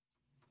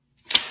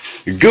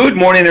Good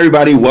morning,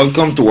 everybody.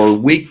 Welcome to our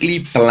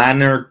weekly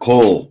planner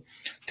call.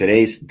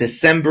 Today's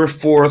December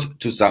 4th,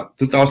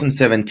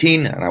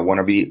 2017, and I want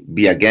to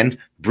be again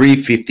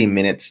brief, 15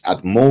 minutes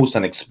at most,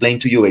 and explain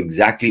to you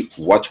exactly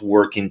what's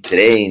working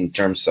today in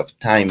terms of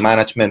time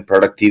management,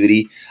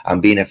 productivity,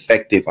 and being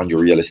effective on your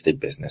real estate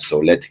business. So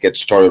let's get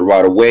started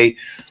right away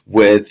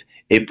with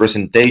a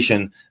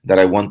presentation that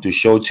I want to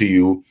show to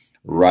you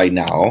right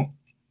now.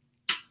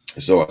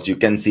 So as you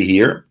can see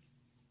here,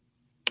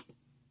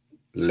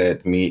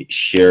 let me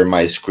share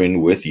my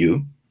screen with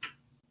you.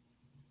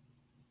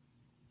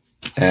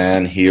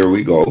 And here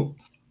we go.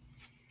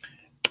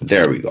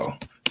 There we go.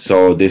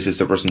 So this is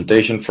the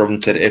presentation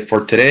from today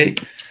for today.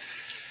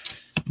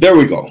 There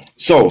we go.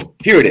 So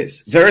here it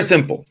is. Very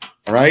simple.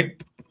 All right.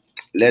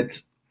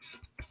 Let's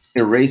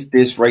erase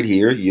this right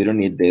here. You don't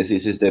need this.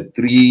 This is the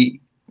three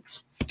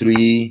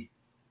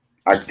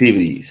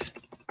activities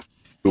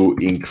to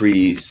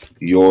increase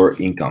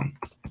your income.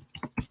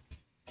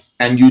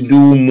 And you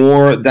do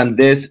more than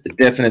this,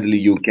 definitely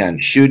you can.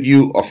 Should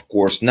you? Of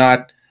course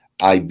not.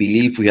 I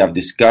believe we have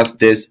discussed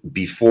this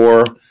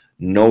before.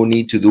 No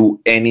need to do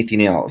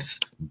anything else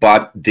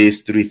but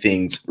these three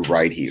things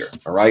right here.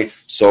 All right.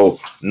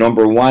 So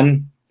number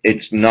one,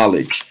 it's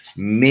knowledge.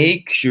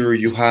 Make sure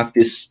you have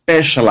this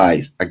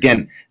specialized.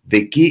 Again,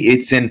 the key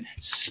it's in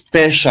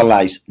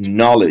specialized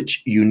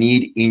knowledge you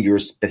need in your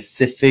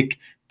specific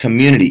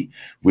community.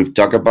 We've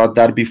talked about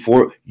that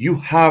before. You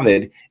have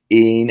it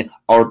in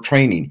our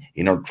training.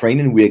 In our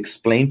training, we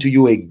explain to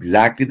you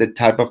exactly the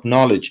type of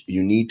knowledge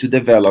you need to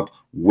develop,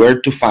 where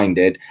to find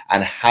it,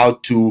 and how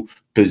to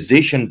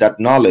position that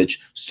knowledge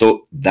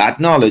so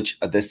that knowledge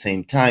at the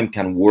same time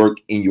can work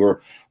in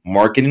your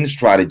marketing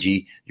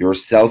strategy, your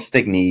sales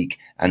technique,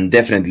 and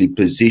definitely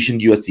position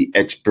you as the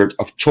expert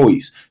of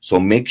choice. So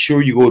make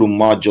sure you go to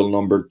module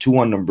number 2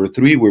 and number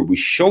 3, where we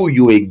show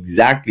you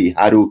exactly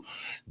how to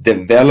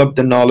develop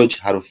the knowledge,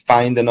 how to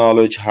find the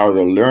knowledge, how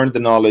to learn the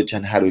knowledge,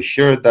 and how to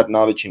share that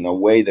knowledge in a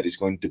way that is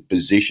going to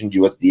position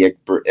you as the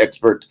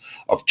expert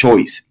of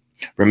choice.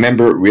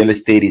 Remember, real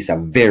estate is a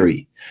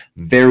very,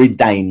 very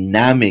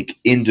dynamic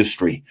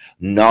industry.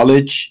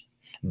 Knowledge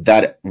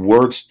that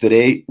works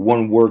today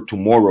won't work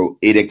tomorrow.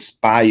 It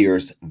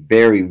expires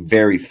very,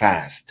 very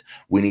fast.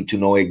 We need to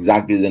know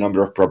exactly the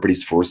number of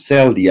properties for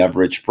sale, the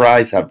average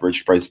price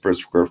per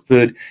square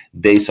foot,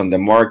 days on the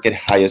market,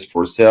 highest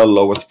for sale,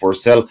 lowest for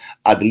sale,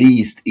 at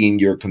least in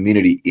your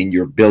community, in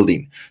your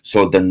building.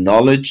 So the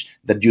knowledge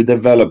that you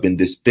develop in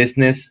this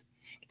business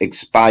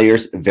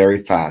expires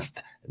very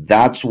fast.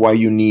 That's why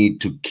you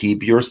need to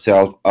keep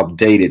yourself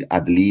updated,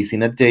 at least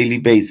in a daily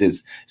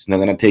basis. It's not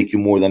going to take you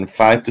more than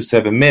 5 to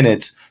 7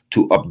 minutes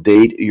to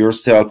update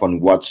yourself on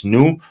what's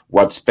new,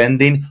 what's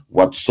pending,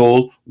 what's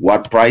sold,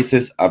 what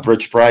prices,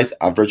 average price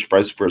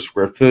per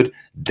square foot,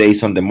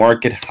 days on the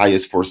market,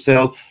 highest for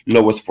sale,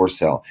 lowest for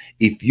sale.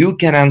 If you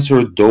can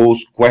answer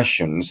those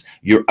questions,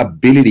 your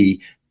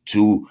ability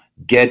to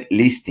get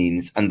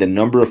listings and the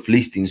number of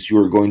listings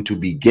you're going to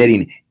be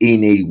getting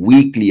in a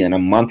weekly and a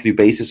monthly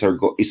basis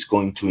is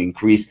going to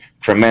increase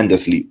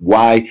tremendously.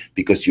 Why?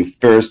 Because you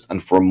first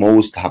and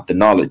foremost have the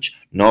knowledge,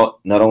 not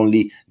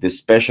only the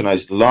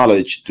specialized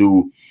knowledge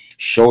to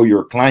show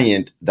your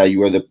client that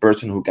you are the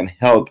person who can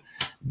help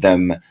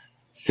them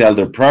sell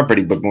their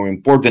property, but more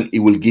important, it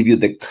will give you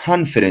the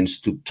confidence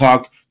to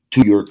talk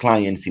to your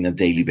clients in a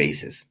daily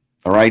basis.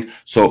 All right.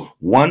 So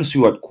once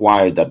you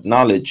acquire that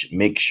knowledge,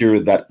 make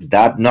sure that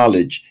that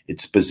knowledge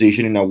it's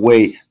positioned in a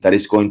way that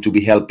is going to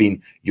be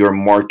helping your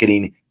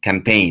marketing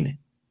campaign.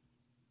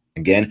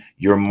 Again,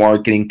 your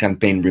marketing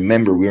campaign.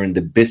 Remember, we're in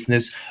the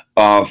business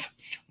of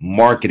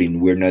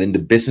marketing. We're not in the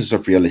business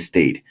of real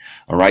estate.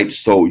 All right.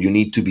 So you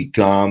need to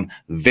become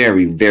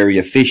very, very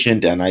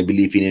efficient. And I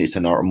believe it is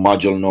in our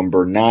module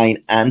number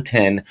 9 and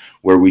 10,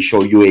 where we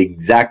show you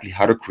exactly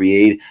how to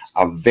create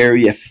a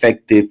very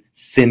effective,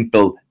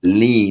 simple,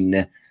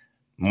 lean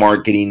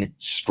marketing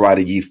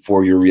strategy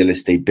for your real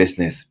estate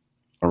business.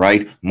 All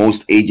right.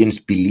 Most agents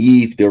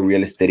believe they're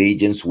real estate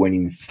agents when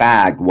in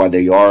fact what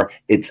they are,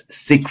 it's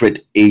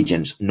secret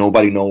agents.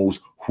 Nobody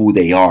knows who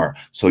they are.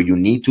 So you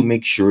need to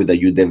make sure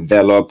that you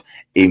develop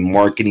a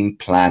marketing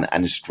plan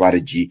and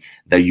strategy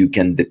that you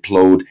can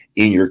deploy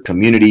in your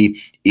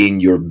community, in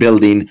your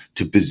building,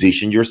 to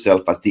position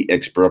yourself as the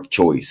expert of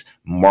choice.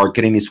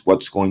 Marketing is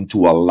what's going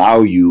to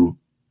allow you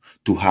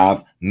to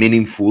have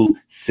meaningful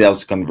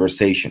sales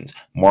conversations.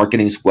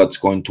 Marketing is what's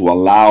going to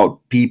allow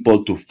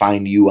people to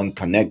find you and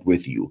connect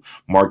with you.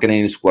 Marketing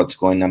is what's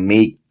going to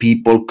make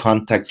people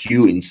contact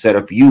you instead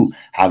of you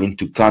having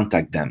to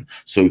contact them.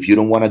 So if you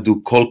don't want to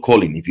do cold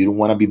calling, if you don't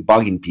want to be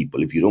bugging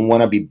people, if you don't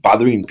want to be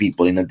bothering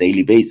people in a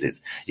daily basis,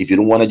 if you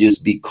don't want to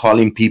just be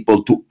calling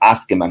people to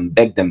ask them and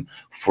beg them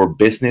for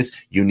business,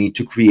 you need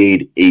to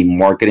create a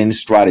marketing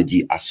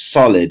strategy, a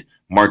solid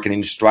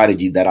marketing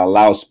strategy that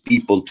allows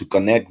people to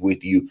connect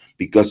with you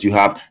because you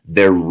have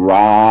the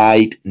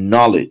right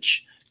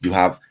knowledge. You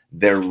have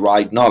the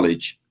right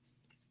knowledge,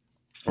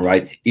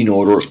 right, in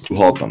order to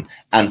help them.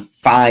 And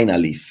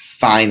finally,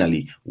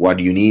 finally, what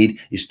you need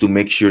is to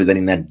make sure that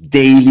in a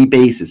daily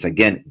basis,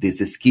 again, this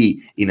is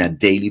key, in a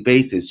daily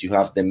basis, you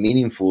have the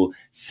meaningful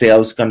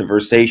sales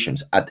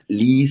conversations, at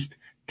least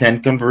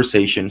 10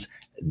 conversations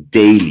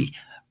daily.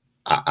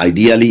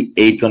 Ideally,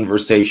 8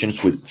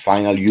 conversations with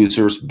final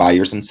users,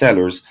 buyers, and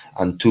sellers,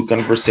 and 2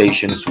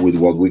 conversations with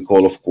what we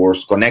call, of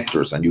course,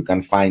 connectors. And you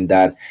can find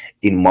that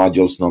in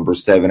modules number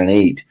 7 and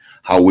 8.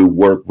 How we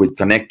work with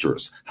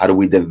connectors, how do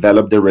we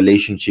develop the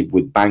relationship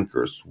with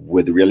bankers,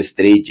 with real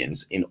estate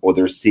agents in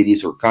other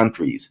cities or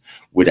countries,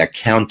 with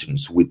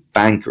accountants, with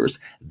bankers.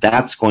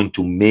 That's going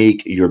to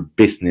make your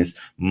business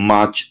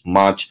much,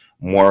 much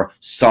more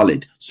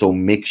solid. So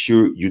make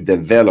sure you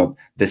develop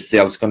the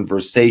sales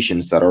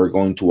conversations that are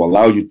going to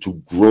allow you to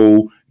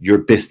grow your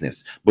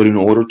business. But in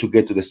order to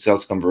get to the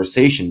sales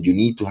conversation, you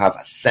need to have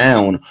a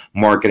sound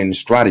marketing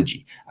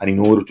strategy. And in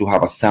order to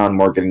have a sound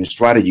marketing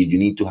strategy, you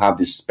need to have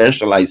this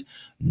specialized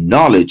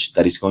knowledge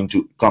that is going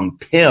to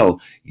compel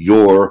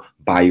your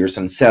buyers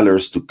and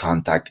sellers to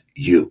contact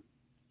you.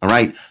 All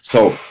right.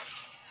 So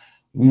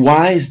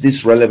why is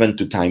this relevant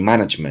to time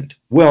management?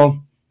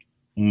 Well,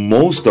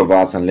 most of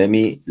us, and let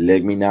me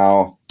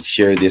now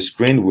share this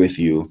screen with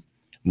you.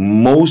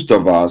 Most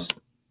of us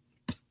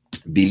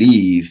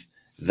believe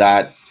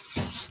that,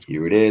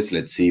 here it is.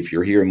 Let's see if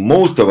you're here.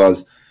 Most of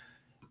us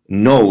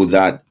know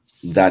that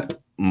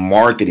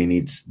marketing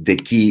is the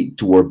key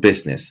to our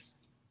business.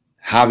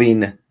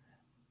 Having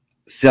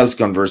sales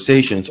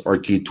conversations are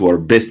key to our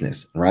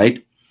business,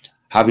 right?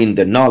 Having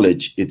the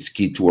knowledge, it's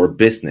key to our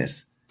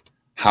business.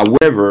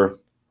 However,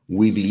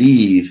 we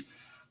believe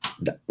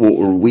that,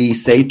 or we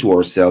say to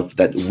ourselves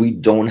that we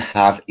don't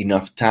have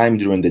enough time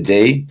during the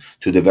day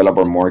to develop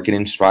our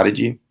marketing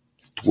strategy,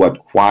 to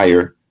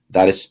acquire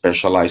that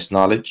specialized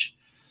knowledge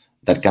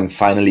that can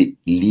finally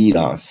lead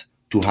us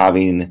to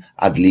having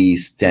at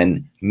least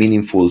 10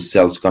 meaningful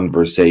sales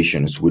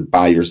conversations with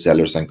buyers,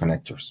 sellers, and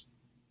connectors.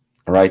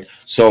 All right.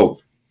 So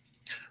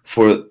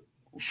for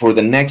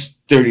the next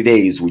 30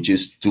 days, which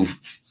is to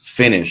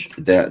finish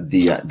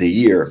the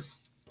year,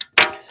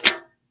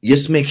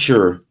 just make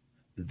sure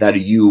that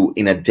you,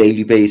 in a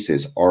daily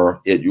basis,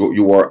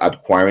 you are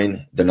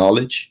acquiring the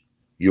knowledge,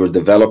 you're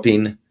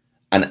developing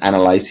and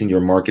analyzing your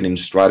marketing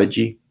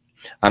strategy,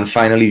 and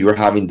finally, you're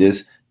having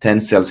this 10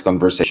 sales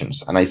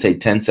conversations. And I say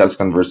 10 sales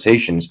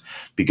conversations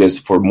because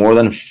for more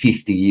than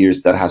 50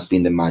 years, that has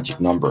been the magic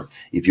number.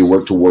 If you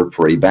were to work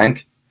for a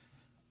bank,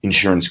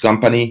 insurance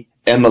company,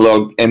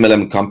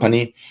 MLM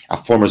company,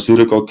 a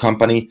pharmaceutical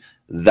company,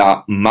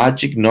 the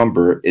magic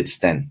number, it's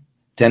 10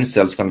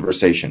 sales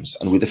conversations.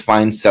 And we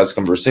define sales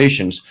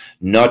conversations,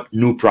 not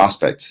new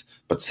prospects,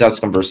 but sales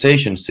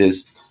conversations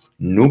is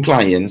new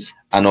clients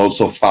and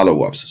also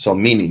follow-ups. So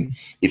meaning,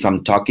 if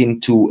I'm talking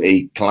to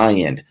a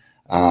client,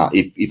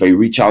 if I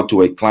reach out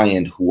to a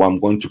client who I'm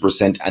going to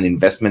present an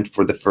investment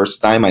for the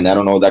first time, and I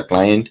don't know that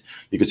client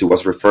because it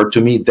was referred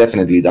to me,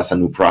 definitely that's a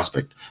new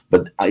prospect.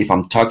 But if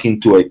I'm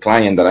talking to a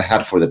client that I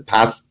had for the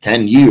past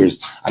 10 years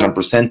and I'm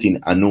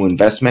presenting a new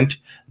investment,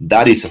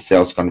 that is a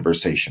sales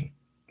conversation.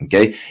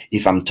 Okay.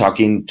 If I'm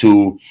talking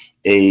to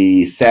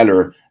a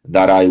seller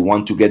that I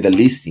want to get the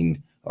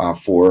listing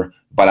for,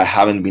 but I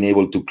haven't been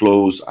able to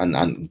close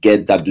and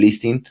get that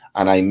listing,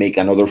 and I make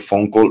another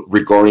phone call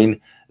regarding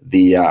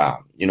getting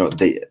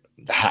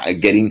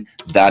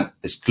that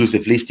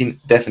exclusive listing,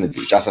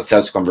 definitely that's a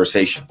sales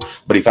conversation.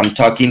 But if I'm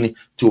talking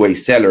to a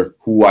seller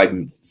who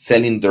I'm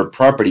selling their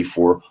property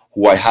for,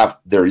 who I have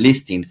their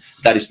listing,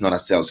 that is not a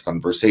sales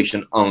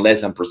conversation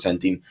unless I'm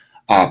presenting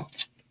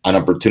an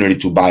opportunity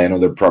to buy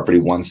another property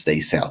once they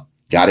sell.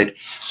 Got it?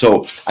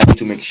 So I need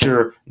to make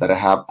sure that I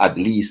have at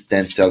least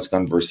 10 sales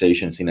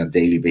conversations in a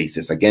daily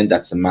basis. Again,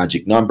 that's the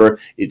magic number.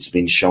 It's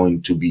been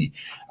shown to be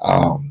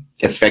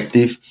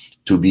effective,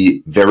 to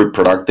be very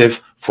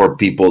productive for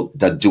people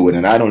that do it.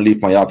 And I don't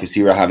leave my office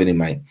here. I have it in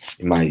my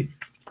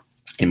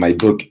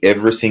book.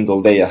 Every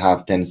single day I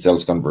have 10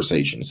 sales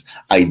conversations.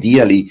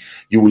 Ideally,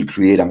 you will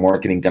create a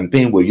marketing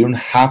campaign where you don't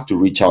have to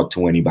reach out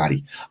to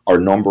anybody. Our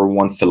number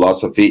one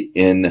philosophy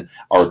in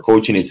our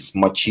coaching is it's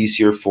much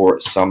easier for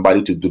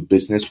somebody to do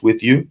business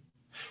with you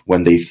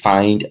when they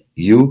find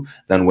you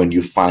than when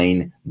you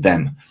find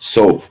them.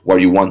 So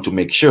what you want to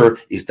make sure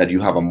is that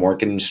you have a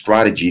marketing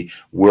strategy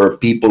where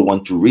people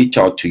want to reach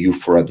out to you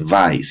for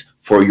advice,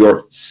 for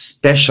your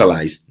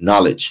specialized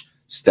knowledge.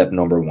 Step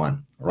number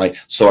one. Right.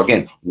 So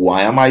again,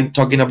 why am I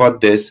talking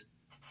about this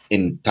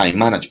in time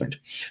management?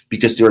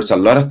 Because there's a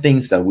lot of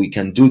things that we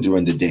can do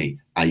during the day.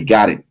 I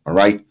got it. All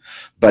right.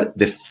 But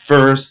the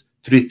first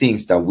 3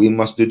 things that we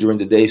must do during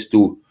the day is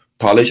to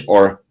polish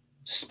our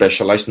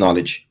specialized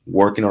knowledge,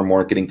 work in our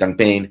marketing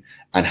campaign,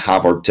 and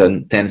have our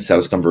 10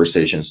 sales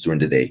conversations during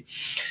the day.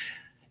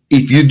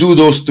 If you do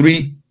those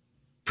 3,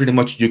 pretty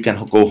much you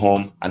can go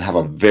home and have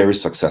a very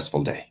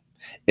successful day.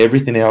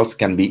 Everything else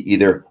can be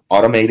either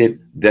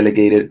automated,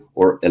 delegated,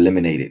 or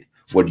eliminated.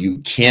 What you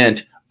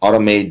can't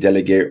automate,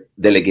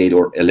 delegate,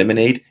 or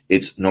eliminate.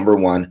 It's number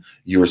one,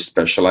 your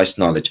specialized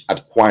knowledge,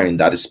 acquiring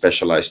that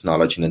specialized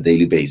knowledge on a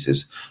daily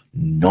basis.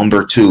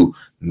 Number two,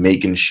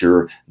 making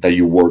sure that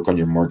you work on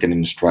your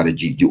marketing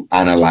strategy, you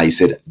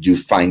analyze it, you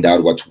find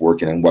out what's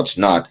working and what's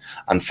not,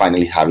 and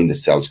finally having the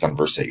sales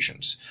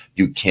conversations.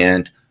 You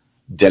can't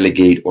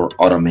delegate or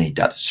automate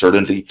that.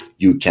 Certainly,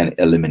 you can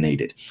eliminate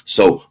it.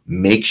 So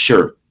make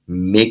sure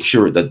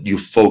that you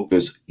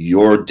focus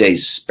your day,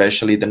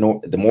 especially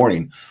the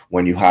morning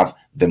when you have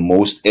the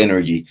most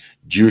energy,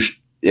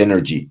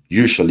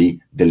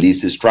 usually the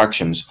least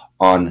distractions,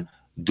 on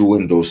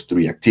doing those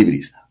three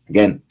activities.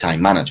 Again,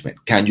 time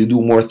management. Can you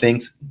do more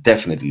things?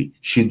 Definitely.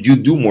 Should you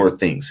do more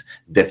things?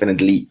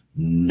 Definitely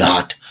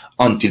not,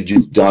 until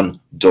you've done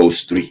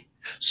those three.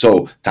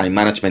 So time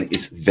management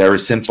is very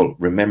simple.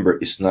 Remember,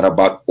 it's not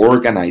about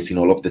organizing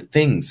all of the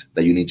things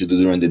that you need to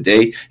do during the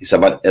day. It's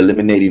about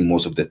eliminating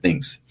most of the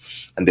things.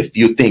 And the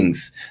few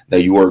things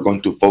that you are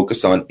going to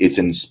focus on is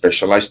in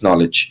specialized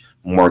knowledge,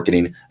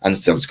 marketing, and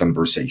sales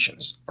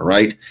conversations. All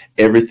right.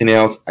 Everything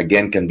else,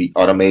 again, can be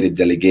automated,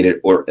 delegated,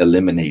 or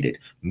eliminated.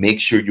 Make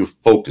sure you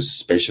focus,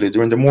 especially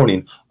during the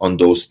morning, on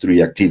those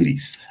three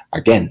activities.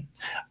 Again,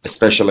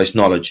 specialized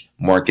knowledge,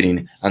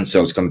 marketing, and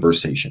sales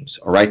conversations.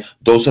 All right.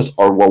 Those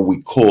are what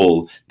we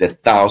call the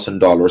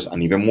 $1,000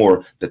 and even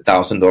more, the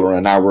 $1,000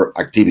 an hour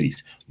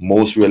activities.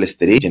 Most real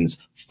estate agents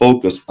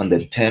focus on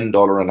the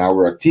 $10 an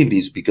hour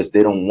activities because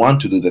they don't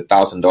want to do the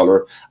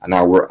 $1,000 an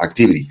hour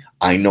activity.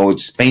 I know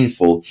it's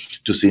painful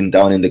to sit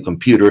down in the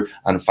computer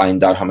and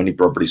find out how many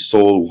properties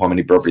sold, how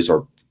many properties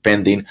are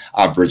pending,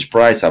 average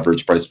price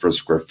per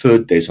square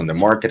foot, days on the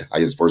market,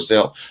 highest for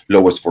sale,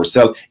 lowest for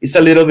sale. It's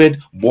a little bit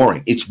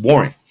boring. It's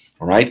boring.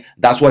 All right.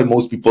 That's why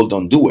most people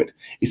don't do it.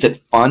 Is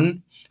it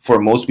fun? For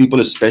most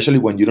people, especially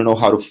when you don't know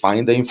how to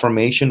find the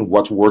information,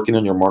 what's working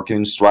on your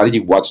marketing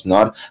strategy, what's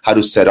not, how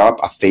to set up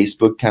a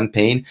Facebook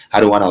campaign, how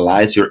to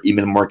analyze your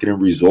email marketing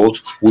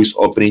results, who's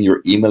opening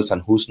your emails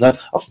and who's not.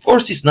 Of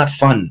course, it's not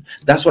fun.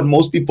 That's why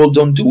most people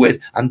don't do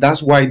it. And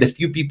that's why the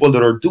few people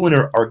that are doing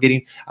it are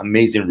getting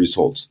amazing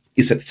results.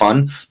 Is it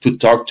fun to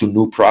talk to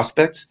new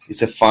prospects?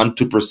 Is it fun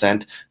to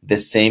present the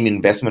same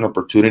investment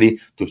opportunity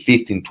to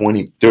 15,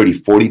 20, 30,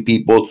 40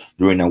 people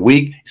during a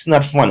week? It's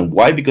not fun.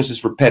 Why? Because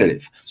it's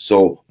repetitive.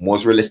 So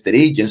most real estate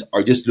agents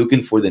are just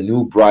looking for the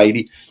new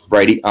brighty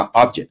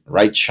object,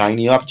 right?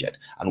 Shiny object.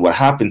 And what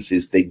happens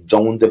is they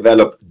don't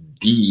develop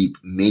deep,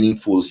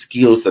 meaningful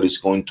skills that is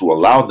going to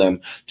allow them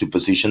to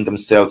position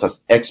themselves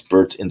as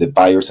experts in the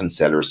buyer's and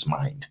seller's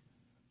mind.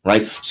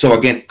 Right. So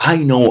again,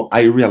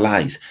 I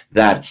realize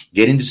that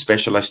getting the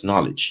specialized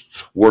knowledge,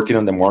 working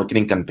on the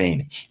marketing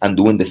campaign, and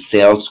doing the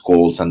sales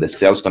calls and the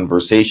sales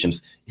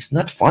conversations is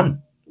not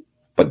fun.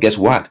 But guess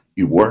what?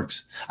 It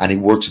works, and it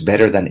works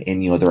better than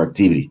any other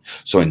activity.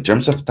 So in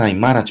terms of time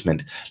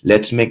management,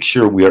 let's make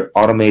sure we are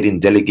automating,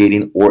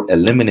 delegating, or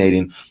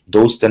eliminating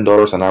those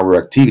 $10 an hour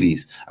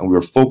activities, and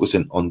we're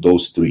focusing on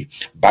those three.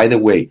 By the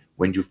way,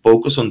 when you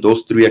focus on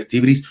those three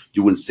activities,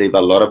 you will save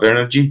a lot of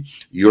energy.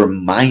 Your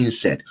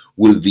mindset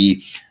will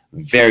be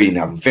very,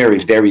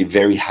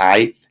 very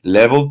high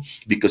level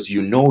because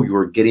you know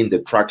you're getting the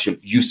traction.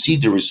 You see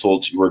the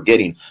results you are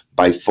getting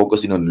by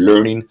focusing on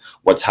learning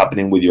what's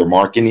happening with your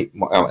market,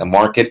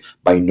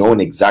 by knowing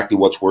exactly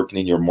what's working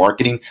in your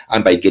marketing,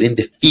 and by getting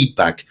the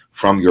feedback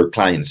from your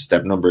clients.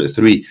 Step number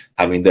 3,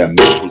 having the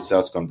meaningful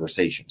sales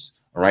conversations.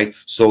 All right.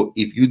 So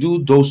if you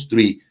do those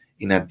three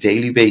in a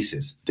daily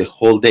basis, the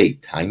whole day,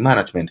 time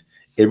management,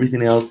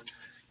 everything else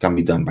can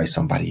be done by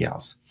somebody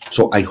else.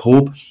 So I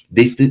hope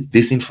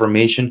this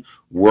information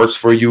works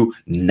for you.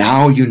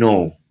 Now you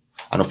know.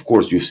 And of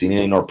course, you've seen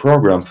it in our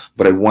program,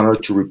 but I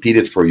wanted to repeat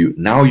it for you.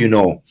 Now you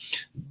know.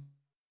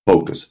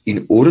 Focus.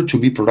 In order to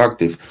be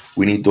productive,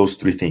 we need those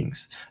three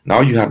things. Now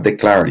you have the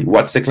clarity.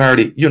 What's the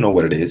clarity? You know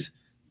what it is.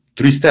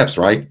 3 steps,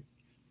 right?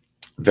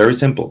 Very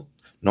simple.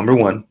 Number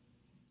 1,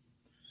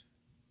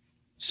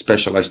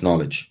 specialized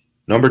knowledge.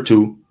 Number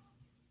 2,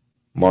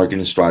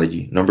 marketing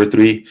strategy. Number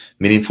 3,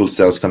 meaningful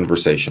sales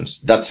conversations.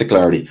 That's the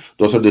clarity.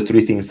 Those are the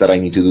 3 things that I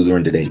need to do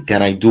during the day.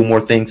 Can I do more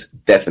things?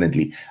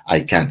 Definitely I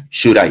can.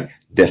 Should I?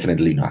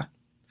 Definitely not.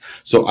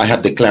 So I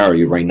have the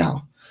clarity right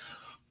now.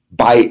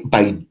 By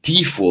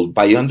default,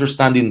 by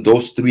understanding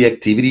those 3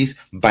 activities,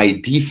 by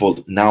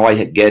default, now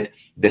I get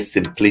the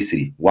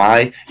simplicity.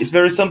 Why? It's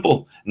very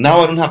simple. Now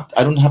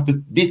I don't have to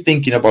be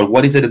thinking about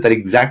what is it that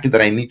exactly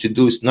that I need to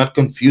do. It's not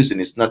confusing.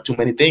 It's not too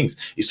many things.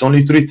 It's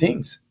only 3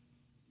 things.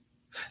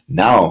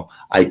 Now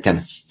I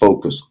can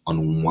focus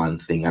on one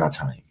thing at a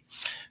time.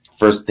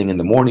 First thing in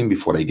the morning,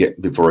 before I get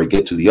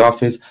to the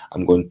office,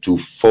 I'm going to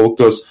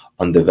focus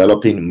on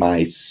developing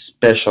my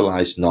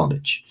specialized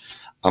knowledge.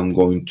 I'm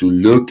going to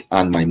look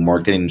at my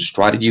marketing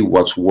strategy,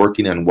 what's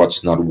working and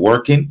what's not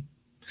working.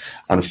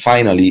 And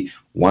finally,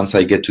 once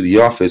I get to the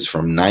office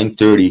from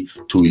 9:30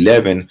 to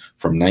 11,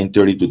 from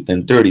 9:30 to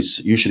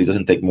 10:30, usually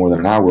doesn't take more than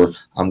an hour,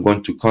 I'm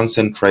going to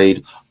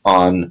concentrate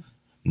on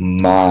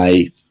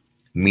my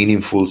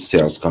meaningful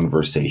sales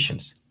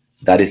conversations.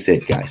 That is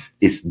it, guys.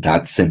 It's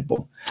that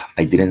simple.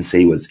 I didn't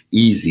say it was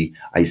easy.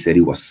 I said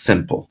it was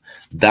simple.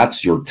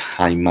 That's your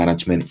time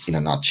management in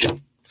a nutshell.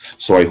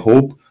 So I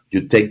hope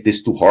you take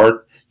this to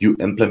heart. You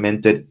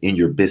implement it in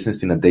your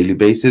business in a daily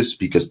basis,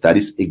 because that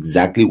is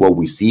exactly what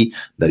we see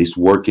that is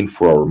working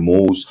for our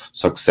most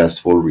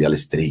successful real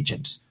estate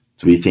agents.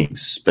 3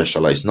 things: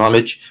 specialized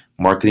knowledge,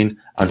 marketing,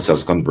 and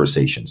sales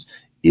conversations.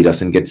 It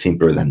doesn't get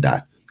simpler than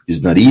that.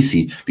 It's not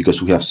easy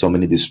because we have so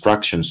many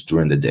distractions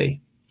during the day,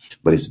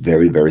 but it's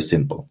very, very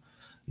simple.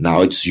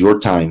 Now it's your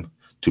time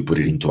to put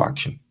it into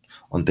action.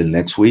 Until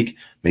next week,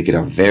 make it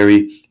a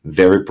very,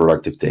 very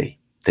productive day.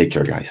 Take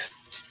care, guys.